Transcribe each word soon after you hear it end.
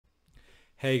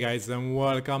Hey guys, and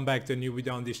welcome back to a new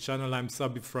video on this channel. I'm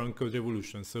Szabi from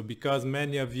CodeRevolution. So because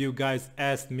many of you guys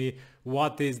asked me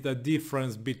what is the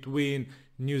difference between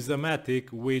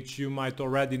Newsomatic, which you might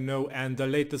already know, and the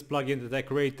latest plugin that I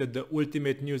created, the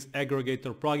Ultimate News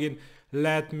Aggregator plugin,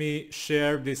 let me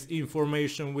share this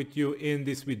information with you in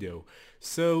this video.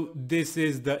 So this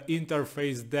is the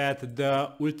interface that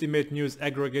the Ultimate News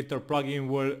Aggregator plugin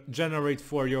will generate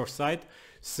for your site.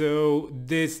 So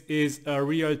this is a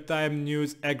real-time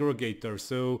news aggregator.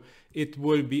 So it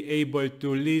will be able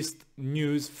to list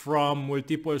news from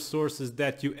multiple sources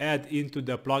that you add into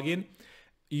the plugin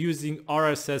using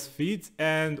RSS feeds,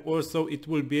 and also it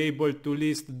will be able to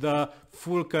list the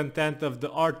full content of the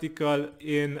article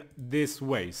in this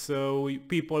way. So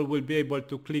people will be able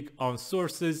to click on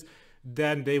sources,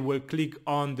 then they will click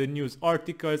on the news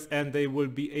articles, and they will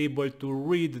be able to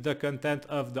read the content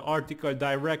of the article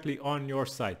directly on your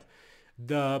site.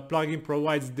 The plugin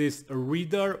provides this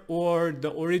reader or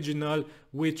the original,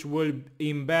 which will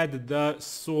embed the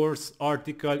source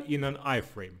article in an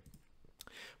iframe.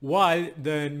 While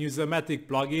the Newsomatic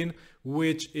plugin,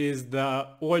 which is the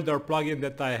older plugin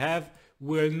that I have,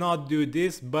 will not do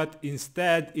this, but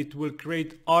instead it will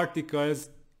create articles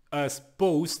as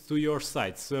posts to your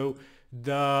site. So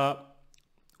the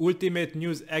Ultimate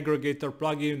News Aggregator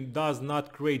plugin does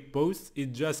not create posts,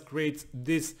 it just creates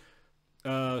this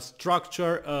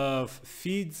structure of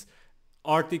feeds,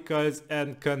 articles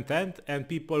and content, and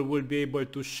people will be able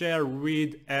to share,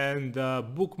 read and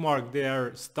bookmark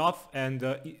their stuff and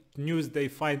news they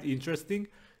find interesting,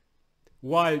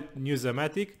 while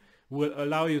Newsomatic will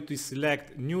allow you to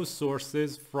select news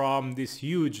sources from this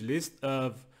huge list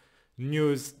of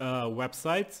news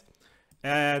websites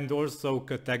and also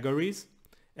categories,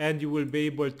 and you will be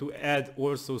able to add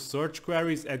also search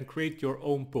queries and create your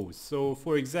own posts. So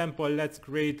for example, let's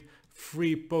create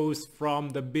free posts from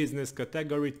the business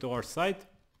category to our site,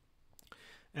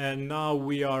 and now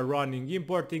we are running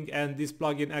importing, and this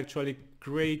plugin actually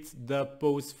creates the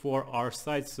post for our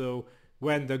site. So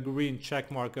when the green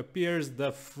check mark appears,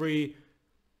 the free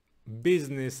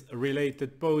business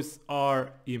related posts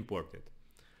are imported.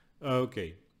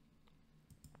 Okay.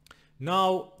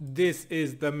 Now this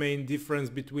is the main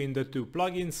difference between the two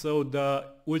plugins. So the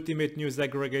Ultimate News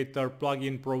Aggregator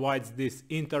plugin provides this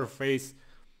interface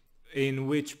in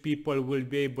which people will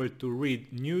be able to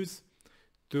read news,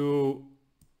 to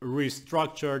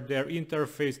restructure their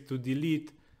interface, to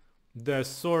delete the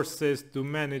sources, to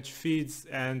manage feeds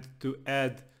and to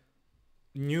add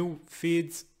new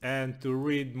feeds and to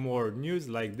read more news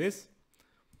like this.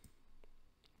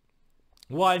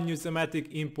 While Newsomatic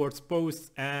imports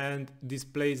posts and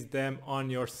displays them on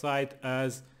your site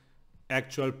as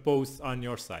actual posts on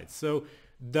your site. So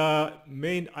the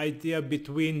main idea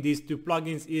between these two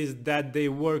plugins is that they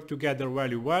work together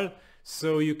very well.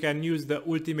 So you can use the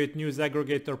Ultimate News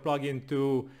Aggregator plugin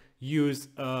to use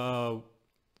to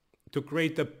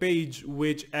create a page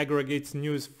which aggregates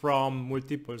news from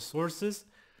multiple sources,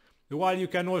 while you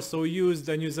can also use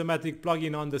the Newsomatic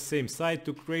plugin on the same site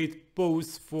to create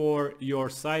posts for your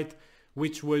site,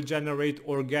 which will generate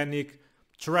organic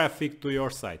traffic to your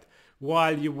site.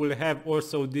 While you will have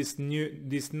also this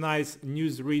nice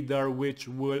news reader, which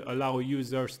will allow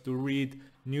users to read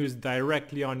news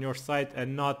directly on your site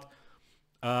and not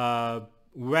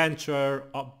venture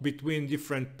up between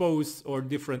different posts or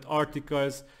different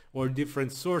articles or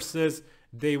different sources.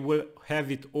 They will have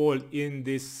it all in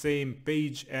this same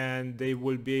page, and they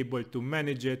will be able to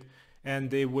manage it,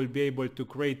 and they will be able to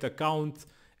create accounts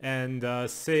and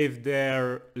save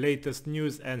their latest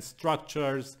news and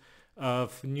structures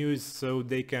of news, so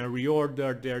they can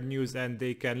reorder their news and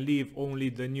they can leave only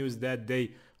the news that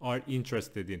they are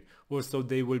interested in. Also,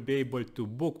 they will be able to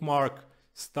bookmark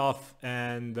stuff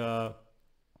and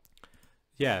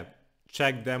yeah,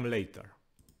 check them later.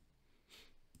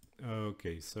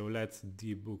 Okay, so let's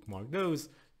debookmark those.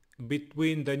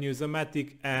 Between the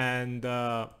Newsomatic and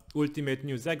Ultimate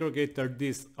News Aggregator,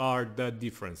 these are the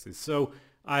differences. So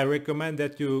I recommend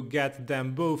that you get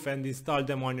them both and install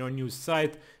them on your news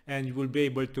site, and you will be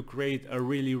able to create a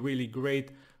really great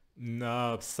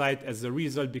site as a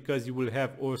result, because you will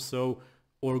have also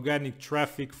organic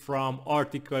traffic from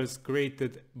articles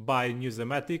created by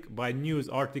Newsomatic, by news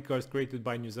articles created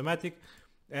by Newsomatic,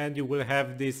 and you will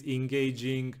have this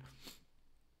engaging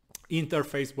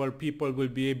interface where people will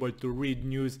be able to read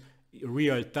news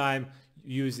real time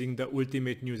using the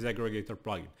Ultimate News Aggregator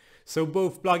plugin. So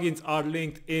both plugins are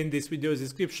linked in this video's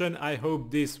description. I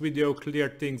hope this video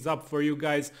cleared things up for you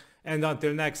guys, and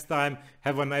until next time,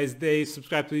 have a nice day.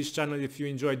 Subscribe to this channel if you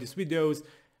enjoyed these videos.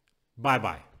 Bye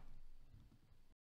bye.